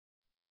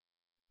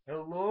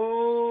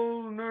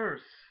Hello,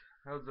 nurse.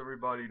 How's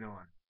everybody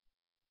doing?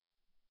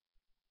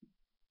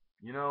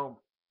 You know,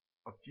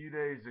 a few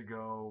days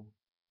ago,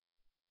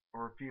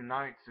 or a few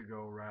nights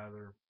ago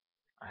rather,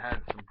 I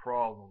had some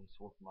problems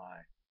with my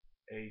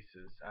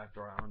Aces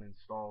after I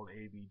uninstalled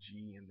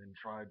ABG and then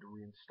tried to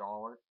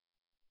reinstall it.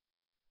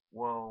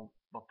 Well,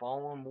 the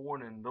following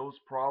morning, those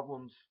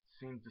problems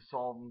seemed to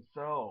solve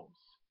themselves.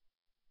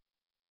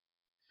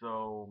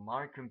 So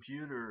my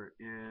computer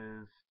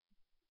is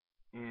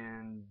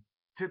in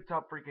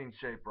tip-top freaking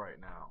shape right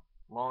now.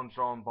 Long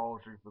John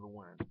Baldry for the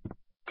win.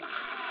 Yeah.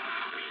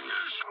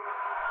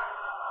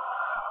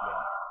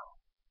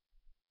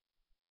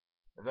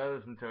 If that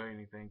doesn't tell you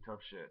anything, tough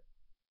shit.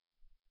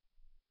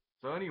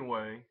 So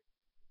anyway,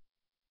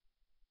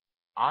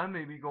 I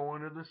may be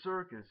going to the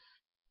circus.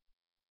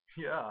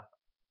 Yeah.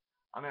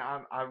 I mean,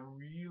 I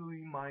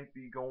really might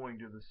be going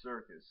to the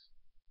circus.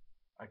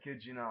 I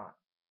kid you not.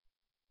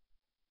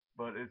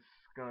 But it's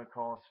gonna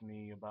cost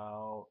me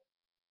about,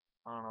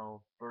 I don't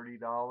know,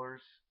 $30.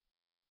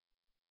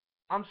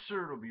 I'm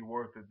sure it'll be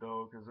worth it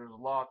though, because there's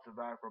lots of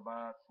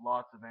acrobats,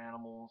 lots of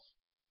animals,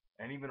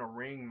 and even a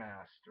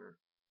ringmaster.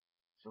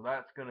 So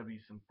that's gonna be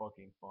some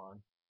fucking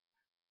fun.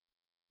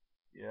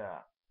 Yeah.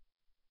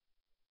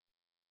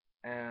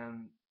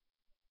 And,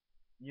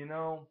 you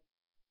know,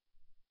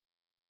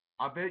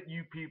 I bet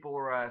you people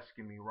are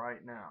asking me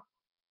right now,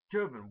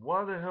 Kevin,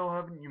 why the hell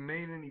haven't you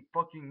made any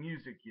fucking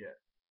music yet?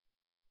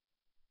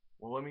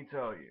 Well, let me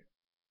tell you.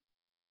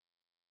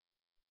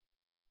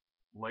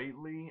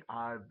 Lately,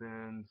 I've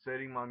been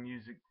setting my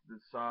music to the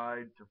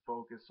side to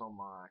focus on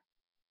my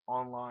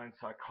online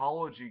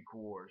psychology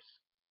course,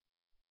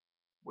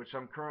 which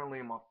I'm currently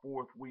in my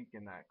fourth week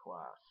in that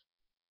class.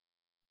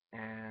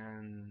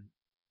 And,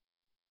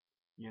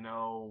 you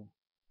know,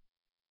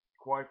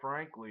 quite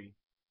frankly,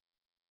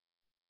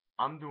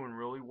 I'm doing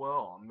really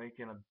well. I'm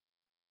making a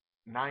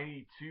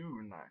 92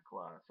 in that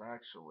class,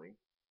 actually.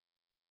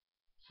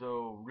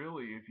 So,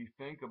 really, if you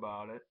think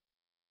about it,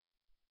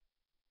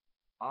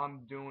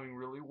 I'm doing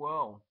really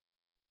well.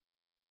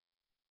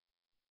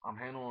 I'm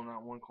handling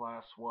that one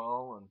class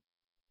well, and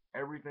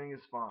everything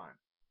is fine.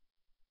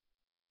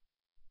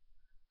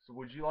 So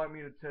would you like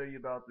me to tell you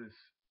about this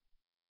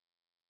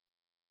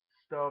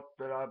stuff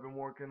that I've been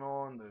working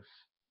on, this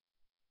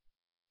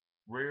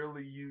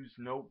rarely used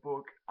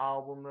notebook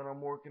album that I'm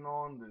working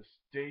on, this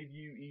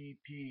debut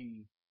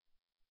EP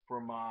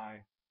for my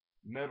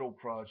metal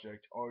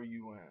project,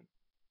 RUN?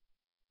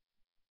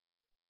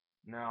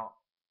 Now,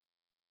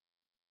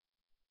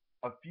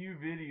 a few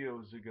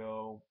videos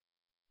ago,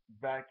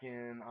 back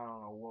in, I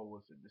don't know, what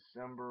was it,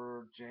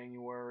 December,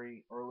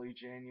 January, early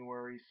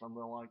January,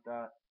 something like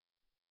that,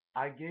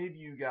 I gave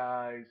you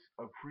guys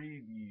a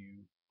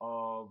preview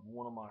of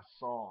one of my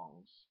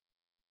songs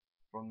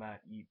from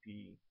that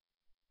EP.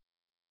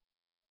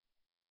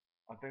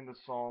 I think the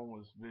song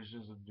was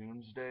Visions of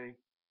Doomsday.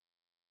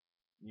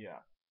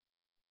 Yeah.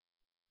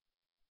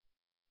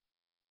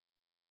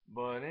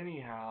 But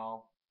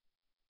anyhow,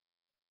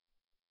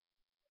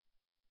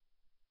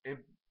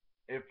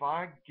 if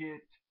I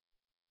get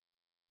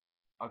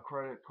a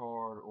credit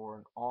card or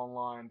an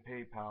online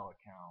PayPal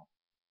account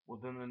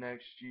within the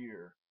next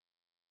year,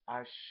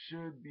 I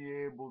should be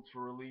able to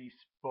release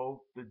both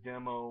the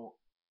demo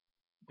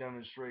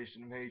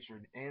Demonstration of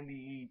Hatred and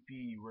the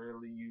EP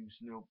Rarely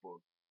Used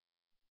Notebook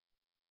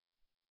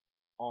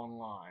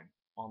online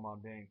on my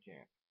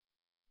bandcamp.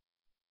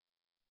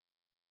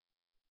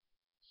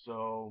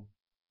 So,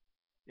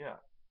 yeah.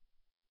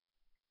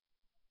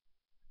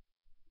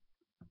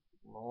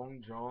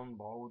 Long John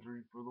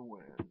Baldry for the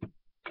win.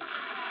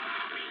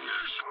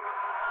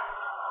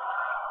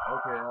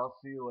 Okay, I'll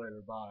see you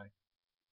later. Bye.